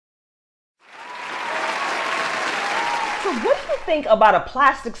Jules, what do you think about a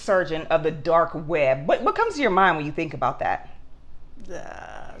plastic surgeon of the dark web? What comes to your mind when you think about that?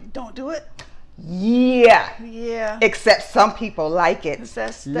 Don't do it. Yeah. Yeah. Except some people like it.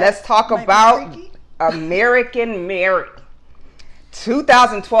 Let's talk about American Mary.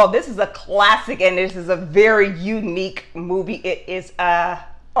 2012. This is a classic and this is a very unique movie. It is a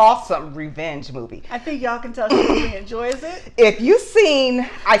awesome revenge movie. I think y'all can tell she really enjoys it. If you've seen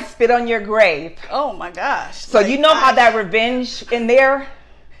I Spit on Your Grave. Oh my gosh. So like, you know how that revenge in there?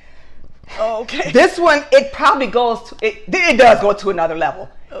 Oh, okay. This one, it probably goes to, it does go to another level.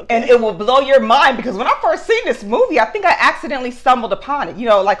 Okay. And it will blow your mind because when I first seen this movie, I think I accidentally stumbled upon it. You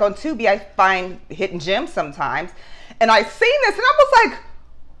know, like on Tubi, I find hidden gems sometimes. And I seen this and I was like,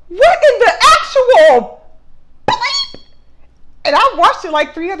 what in the actual bleep? And I watched it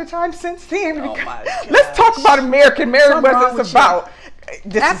like 3 other times since then. Oh my gosh. Let's talk about American Mary, what it's about.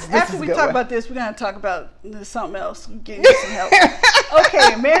 After we talk about this, we're going to talk about something else. Give you some help.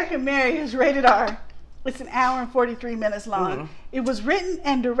 Okay, American Mary is rated R. It's an hour and 43 minutes long. Mm-hmm. It was written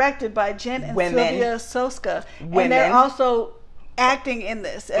and directed by Jen and Sylvia Soska. And they're also acting in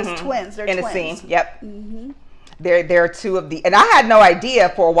this as twins. They're twins. In a scene, yep. Mm-hmm. There are two of the, and I had no idea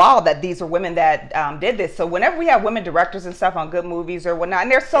for a while that these were women that did this. So whenever we have women directors and stuff on good movies or whatnot,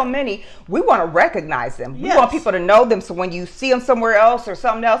 and there's so many, we want to recognize them. We want people to know them. So when you see them somewhere else or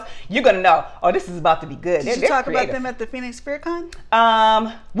something else, you're going to know, oh, this is about to be good. Did you talk about them at the Phoenix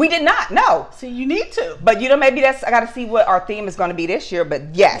FearCon? We did not, no. See, you need to. But you know, maybe I got to see what our theme is going to be this year,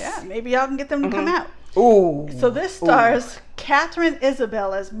 but yes. Yeah, maybe y'all can get them to come out. Ooh. So this stars Catherine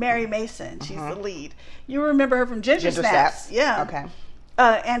Isabel as Mary Mason. She's the lead. You remember her from Ginger Snaps. Yeah. Okay.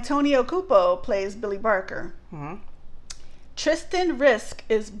 Antonio Cupo plays Billy Barker. Tristan Risk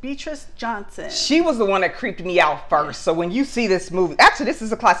is Beatrice Johnson. She was the one that creeped me out first. So when you see this movie, actually this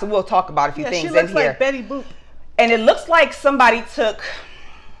is a class that we'll talk about a few things in here. She looks like Betty Boop. And it looks like somebody took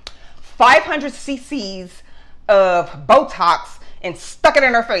 500 cc's of Botox and stuck it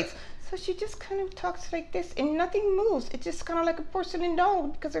in her face. So she just kind of talks like this and nothing moves. It's just kind of like a porcelain doll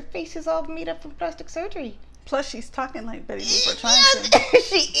because her face is all made up from plastic surgery. Plus she's talking like Betty Boop or trying to.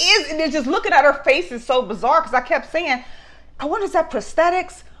 She is. And then just looking at her face is so bizarre because I kept saying, I wonder is that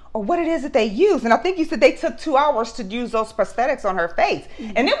prosthetics or what it is that they use. And I think you said they took 2 hours to use those prosthetics on her face.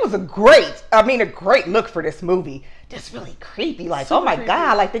 And it was a great look for this movie. Just really creepy. Like, super creepy.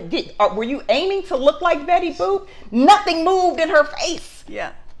 God, like, were you aiming to look like Betty Boop? Nothing moved in her face.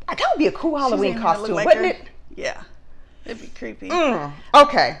 Yeah. Like, that would be a cool Halloween costume, wouldn't it? Yeah. It'd be creepy.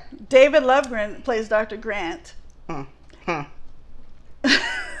 Okay. David Lovegren plays Dr. Grant.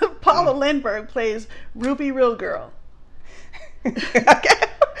 Paula Lindbergh plays Ruby Real Girl. Okay.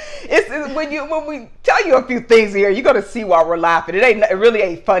 It's when we tell you a few things here, you're gonna see why we're laughing. It really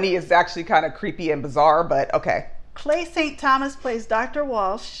ain't funny. It's actually kind of creepy and bizarre, but okay. Clay St. Thomas plays Dr.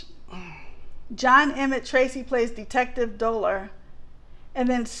 Walsh. John Emmett Tracy plays Detective Dolar. And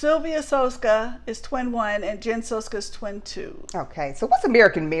then Sylvia Soska is twin 1 and Jen Soska is twin 2. Okay, so what's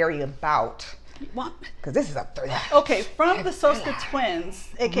American Mary about? Because this is a okay, from the Soska twins,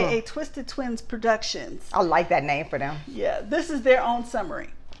 aka Twisted Twins Productions. I like that name for them. Yeah, this is their own summary.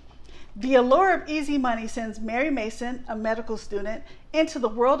 The allure of easy money sends Mary Mason, a medical student, into the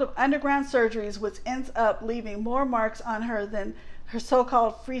world of underground surgeries, which ends up leaving more marks on her than her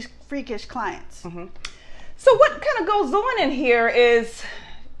so-called freakish clients. So what kind of goes on in here is,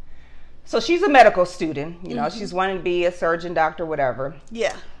 so she's a medical student, you know, she's wanting to be a surgeon, doctor, whatever.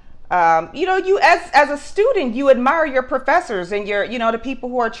 Yeah. You know, you as a student, you admire your professors and your, you know, the people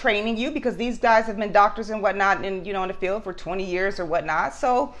who are training you because these guys have been doctors and whatnot in, you know, in the field for 20 years or whatnot.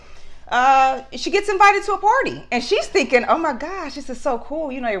 So she gets invited to a party and she's thinking, oh my gosh, this is so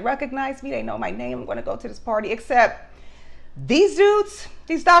cool. You know, they recognize me. They know my name. I'm going to go to this party. Except these dudes,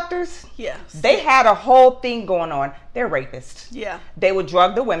 these doctors, they had a whole thing going on. They're rapists. Yeah. They would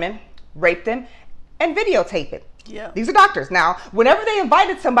drug the women, rape them, and videotape it. Yeah. These are doctors. Now, whenever they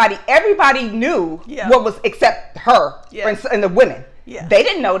invited somebody, everybody knew what was, except her and the women. Yeah. They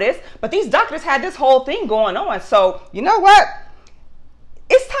didn't know this, but these doctors had this whole thing going on. So, you know what?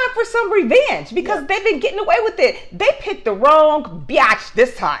 It's time for some revenge because they've been getting away with it. They picked the wrong biatch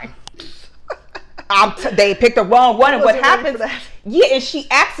this time. They picked the wrong one, and what happens? Yeah, and she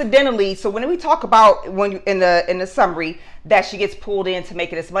accidentally. So when we talk about in the summary that she gets pulled in to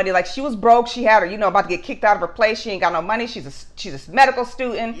making this money, like she was broke, she had her, you know, about to get kicked out of her place. She ain't got no money. She's a medical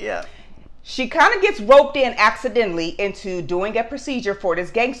student. Yeah. She kind of gets roped in accidentally into doing a procedure for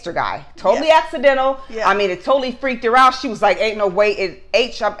this gangster guy. Totally accidental. Yeah. I mean, it totally freaked her out. She was like, ain't no way in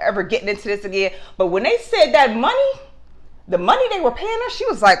H I'm ever getting into this again. But when they said that money, the money they were paying her, she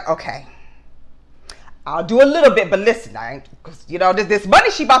was like, okay, I'll do a little bit, but listen, because you know this money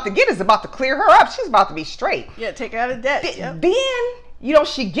she about to get is about to clear her up. She's about to be straight. Yeah, take her out of debt. Then you know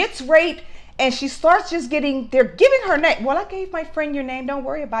she gets raped, and she starts just getting. They're giving her name. Well, I gave my friend your name. Don't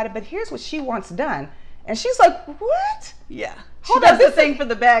worry about it. But here's what she wants done, and she's like, what? Yeah, she does the thing for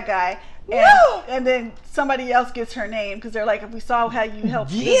the bad guy. And then somebody else gets her name because they're like, if we saw how you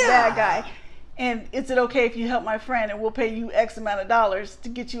helped this bad guy. And is it okay if you help my friend and we'll pay you X amount of dollars to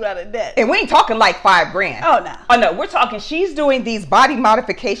get you out of debt? And we ain't talking like $5 grand. Oh, no. Oh, no. We're talking she's doing these body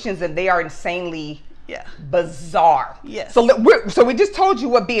modifications and they are insanely bizarre. Yes. So we just told you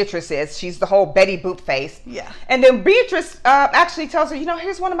what Beatrice is. She's the whole Betty Boop face. Yeah. And then Beatrice actually tells her, you know,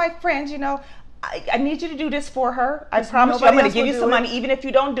 here's one of my friends, you know. I need you to do this for her. I promise you I'm going to give you some money. Even if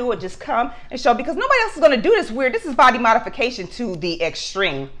you don't do it, just come and show. Because nobody else is going to do this weird. This is body modification to the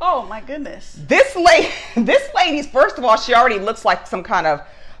extreme. Oh, my goodness. This lady's, first of all, she already looks like some kind of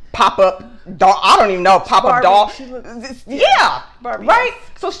pop-up doll. I don't even know, pop-up doll. Barbie, right?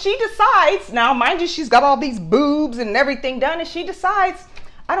 So she decides, now mind you, she's got all these boobs and everything done. And she decides,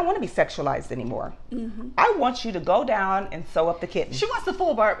 I don't want to be sexualized anymore. I want you to go down and sew up the kitten. She wants the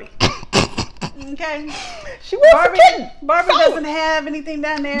full Barbie. Okay. She wants Barbie doesn't have anything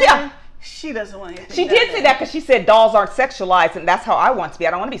down there. Yeah. She doesn't want anything. She did say that because she said dolls aren't sexualized, and that's how I want to be.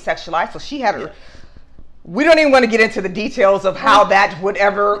 I don't want to be sexualized. So she had her. We don't even want to get into the details of how that would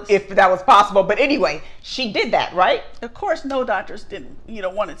ever, if that was possible. But anyway, she did that, right? Of course, no doctors didn't,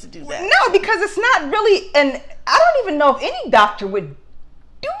 wanted to do that. No, because it's not really, and I don't even know if any doctor would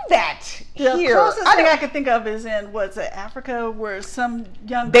do that here. The closest thing I could think of is in Africa, where some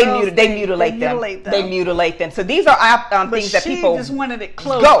young girls they mutilate them. They mutilate them. So these are things that people just wanted it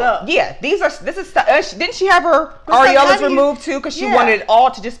closed up. Yeah, this is stuff. Didn't she have her areolas removed too? Because she wanted it all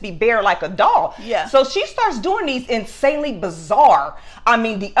to just be bare like a doll. Yeah. So she starts doing these insanely bizarre. I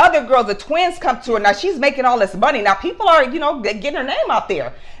mean, the other girl, the twins, come to her. Now she's making all this money. Now people are, getting her name out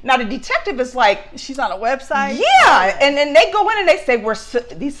there. Now the detective is like, she's on a website. Yeah, and then they go in and they say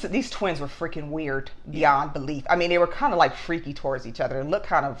these twins were freaking weird beyond belief. I mean, they were kind of like freaky towards each other and look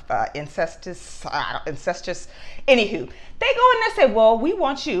kind of incestuous. Anywho, they go in and say, well, we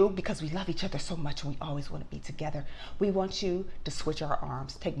want you, because we love each other so much and we always want to be together. We want you to switch our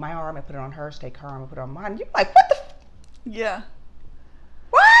arms. Take my arm and put it on hers. Take her arm and put it on mine. You're like, what the? Yeah.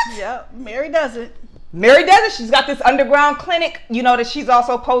 What? Yeah, Mary does it. Mary does it. She's got this underground clinic, that she's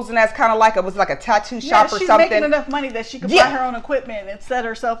also posing as kind of like a tattoo shop or something. She's making enough money that she could buy her own equipment and set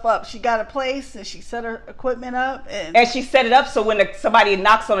herself up. She got a place and she set her equipment up. And she set it up so when somebody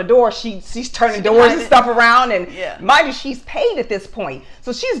knocks on the door, she's turning doors and stuff around. And mind you, she's paid at this point.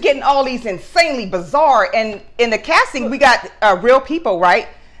 So she's getting all these insanely bizarre. And in the casting, we got real people, right,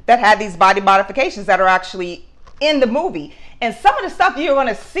 that had these body modifications that are actually in the movie. And some of the stuff you're going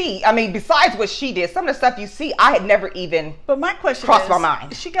to see, I mean, besides what she did, some of the stuff you see, I had never even crossed my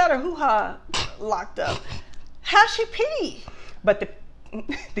mind. She got her hoo-ha locked up. How's she pee? But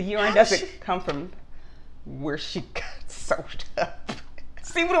the urine doesn't come from where she got sewed up.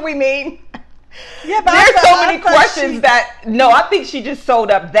 See what we mean? Yeah, but there's so many questions I think she just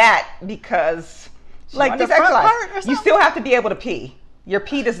sewed up that because like the front part or something? You still have to be able to pee. Your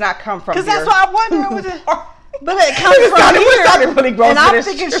pee does not come from because that's why I wonder. But it comes from here, really gross, and I'm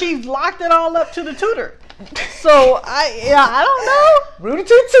thinking she's locked it all up to the tutor. So I don't know. Rooter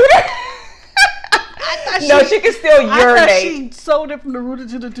tutor. No, she can still urinate. I thought she sold it from the rooter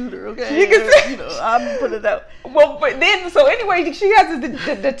to the tutor. Okay, I'm put it out. Well, but then so anyway, she has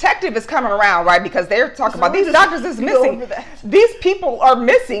the detective is coming around, right? Because they're talking about these doctors is missing. These people are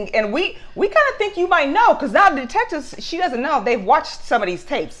missing, and we kind of think you might know because now the detectives, she doesn't know. They've watched some of these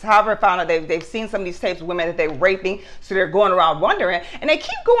tapes. However, found out they've seen some of these tapes of women that they're raping, so they're going around wondering, and they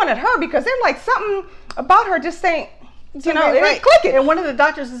keep going at her because they're like something about her just saying. It ain't clicking. And one of the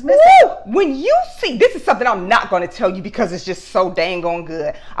doctors is missing. Woo! When you see, this is something I'm not going to tell you because it's just so dang on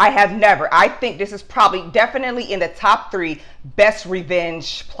good. I think this is probably definitely in the top 3 best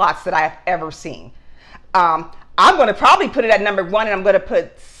revenge plots that I have ever seen. I'm going to probably put it at number 1, and I'm going to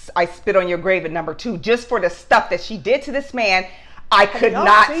put I Spit on Your Grave at number 2, just for the stuff that she did to this man. Have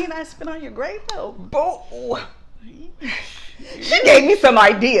y'all seen I Spit on Your Grave though? She gave me some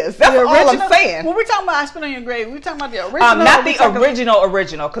ideas. That's all I'm saying. When we're talking about I Spit on Your Grave, we're talking about the original. Not the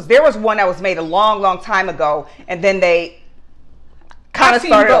original, because there was one that was made a long time ago, and then they kind of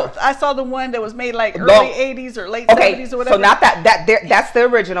started both. I saw the one that was made like early 80s or late 70s or whatever. So not that's the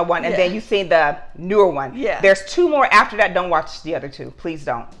original one, and then you seen the newer one. Yeah. There's 2 more after that. Don't watch the other 2. Please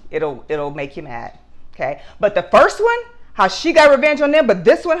don't. It'll make you mad. Okay. But the first one, how she got revenge on them, but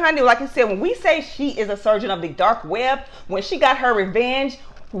this one, honey, like I said, when we say she is a surgeon of the dark web, when she got her revenge,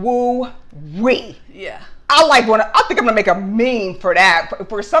 Woo-wee. Yeah. I think I'm gonna make a meme for that,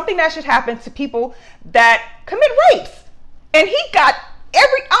 for something that should happen to people that commit rapes. And he got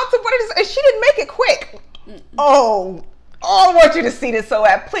every ounce of what it is, and she didn't make it quick. Oh, I want you to see this so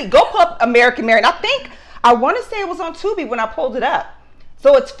bad. Please go pull up American Mary. And I want to say it was on Tubi when I pulled it up.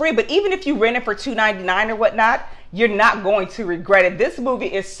 So it's free, but even if you rent it for $2.99 or whatnot, you're not going to regret it. This movie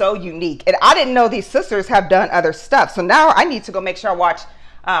is so unique. And I didn't know these sisters have done other stuff. So now I need to go make sure I watch.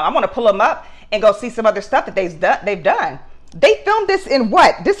 I'm going to pull them up and go see some other stuff that they've done. They filmed this in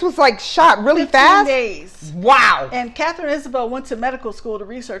what? This was like shot really 15 fast? days. Wow. And Catherine Isabel went to medical school to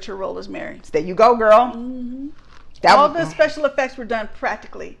research her role as Mary. So there you go, girl. Mm-hmm. All the special effects were done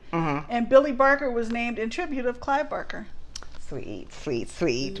practically. Mm-hmm. And Billy Barker was named in tribute of Clive Barker. Sweet, sweet,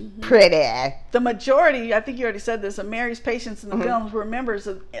 sweet. Mm-hmm. Pretty. The majority, I think you already said this, of Mary's patients in the films were members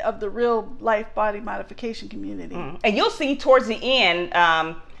of the real life body modification community. Mm-hmm. And you'll see towards the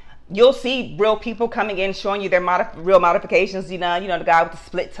end, you'll see real people coming in showing you their real modifications, you know, the guy with the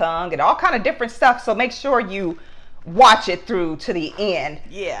split tongue and all kind of different stuff. So make sure you watch it through to the end.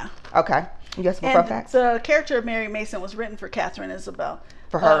 Yeah. Okay. You got some more facts? The character of Mary Mason was written for Catherine Isabel.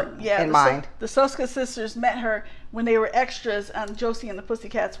 For her in mind. The Soska sisters met her when they were extras on Josie and the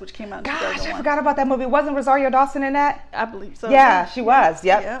Pussycats, which came out in 2001. Gosh, I forgot about that movie. Wasn't Rosario Dawson in that? I believe so. Yeah, she was.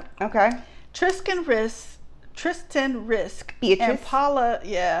 Yep. Okay. Tristan Risk Beatrice. and Paula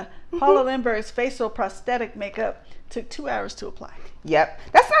Lindbergh's facial prosthetic makeup took 2 hours to apply. Yep.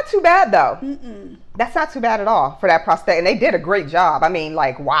 That's not too bad, though. Mm-mm. That's not too bad at all for that prosthetic. And they did a great job. I mean,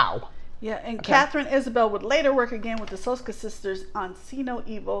 like, wow. Yeah, and Catherine Isabel would later work again with the Soska sisters on See No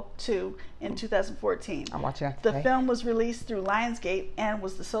Evil 2 in 2014. I'm watching that. The film was released through Lionsgate and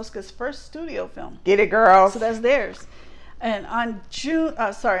was the Soska's first studio film. Get it, girls. So that's theirs. And on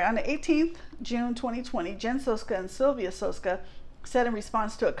the 18th June 2020, Jen Soska and Sylvia Soska said in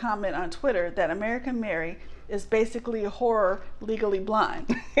response to a comment on Twitter that American Mary is basically a horror Legally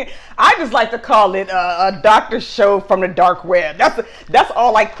Blonde. I just like to call it a doctor show from the dark web. That's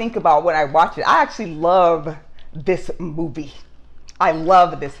all I think about when I watch it. I actually love this movie. I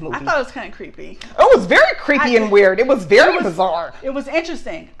love this movie. I thought it was kind of creepy. It was very creepy and weird. It was very bizarre. It was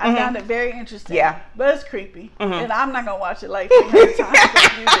interesting. I found it very interesting. Yeah. But it's creepy. And I'm not going to watch it like 300 times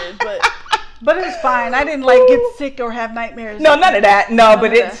like you did. But it was fine. I didn't like get sick or have nightmares. No, none of that. No,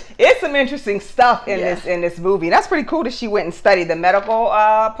 but it's some interesting stuff in this movie. That's pretty cool that she went and studied the medical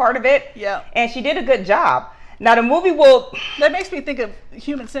part of it. Yeah. And she did a good job. Now the movie that makes me think of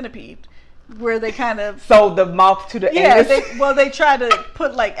Human Centipede, where they kind of sew the mouth to the anus. They try to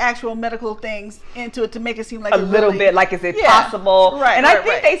put like actual medical things into it to make it seem like a little bit like, is it possible? Right. And I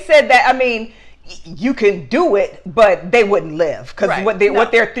think they said that. I mean, you can do it, but they wouldn't live because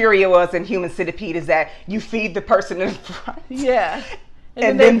what their theory was in Human Centipede is that you feed the person in front,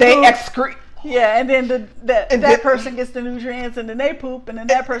 and then they excrete. Yeah, and then that person gets the nutrients, and then they poop, and then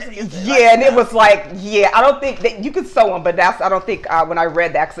that person gets it. It was like, I don't think that you could sew them, but I don't think when I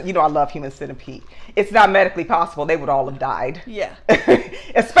read that, cause, I love Human Centipede. It's not medically possible. They would all have died. Yeah.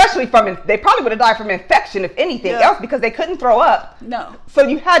 Especially they probably would have died from infection, if anything else, because they couldn't throw up. No. So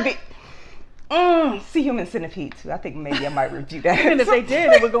you had to. See Human Centipede too. I think maybe I might review that. And if they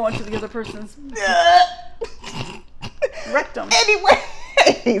did, it would go into the other person's rectum.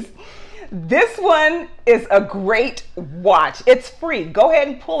 Anyways, this one is a great watch. It's free. Go ahead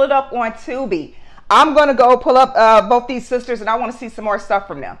and pull it up on Tubi. I'm going to go pull up both these sisters, and I want to see some more stuff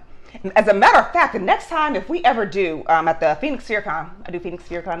from them. As a matter of fact, the next time, if we ever do, at the Phoenix FearCon, I do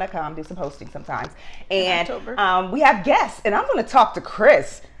PhoenixFearCon.com, do some hosting sometimes. And we have guests, and I'm going to talk to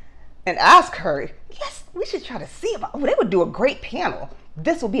Chris and ask her, yes, we should try to see about, they would do a great panel.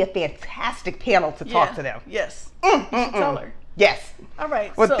 This will be a fantastic panel to talk to them. Yes. You should tell her. Yes. All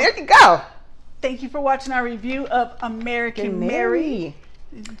right. Well, there you go. Thank you for watching our review of American Mary.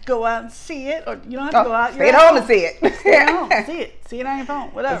 Go out and see it, or you don't have to go out. Stay at home and see it. Stay at home, see it. See it on your phone,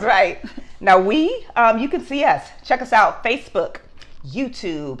 whatever. That's right. Now you can see us. Check us out, Facebook,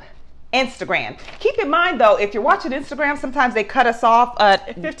 YouTube, Instagram. Keep in mind though, if you're watching Instagram, sometimes they cut us off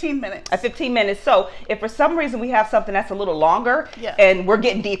at 15 minutes. At 15 minutes. So if for some reason we have something that's a little longer and we're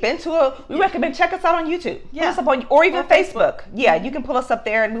getting deep into it, we recommend check us out on YouTube. Pull us up on, or even Facebook. Yeah, you can pull us up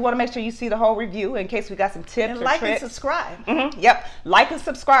there, and we want to make sure you see the whole review in case we got some tips and or like tricks. And subscribe. Yep. Like and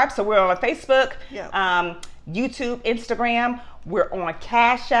subscribe. So we're on Facebook, YouTube, Instagram. We're on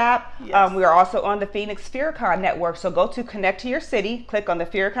Cash App. Yes. We are also on the Phoenix FearCon network. So go to Connect to Your City, click on the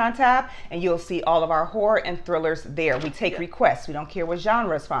FearCon tab, and you'll see all of our horror and thrillers there. We take requests. We don't care what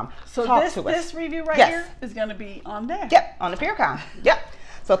genre it's from. So this review right here is going to be on there. Yep, on the FearCon. Yep.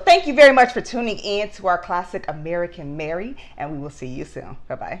 So So thank you very much for tuning in to our classic American Mary, and we will see you soon.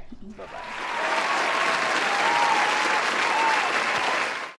 Bye-bye. Bye-bye.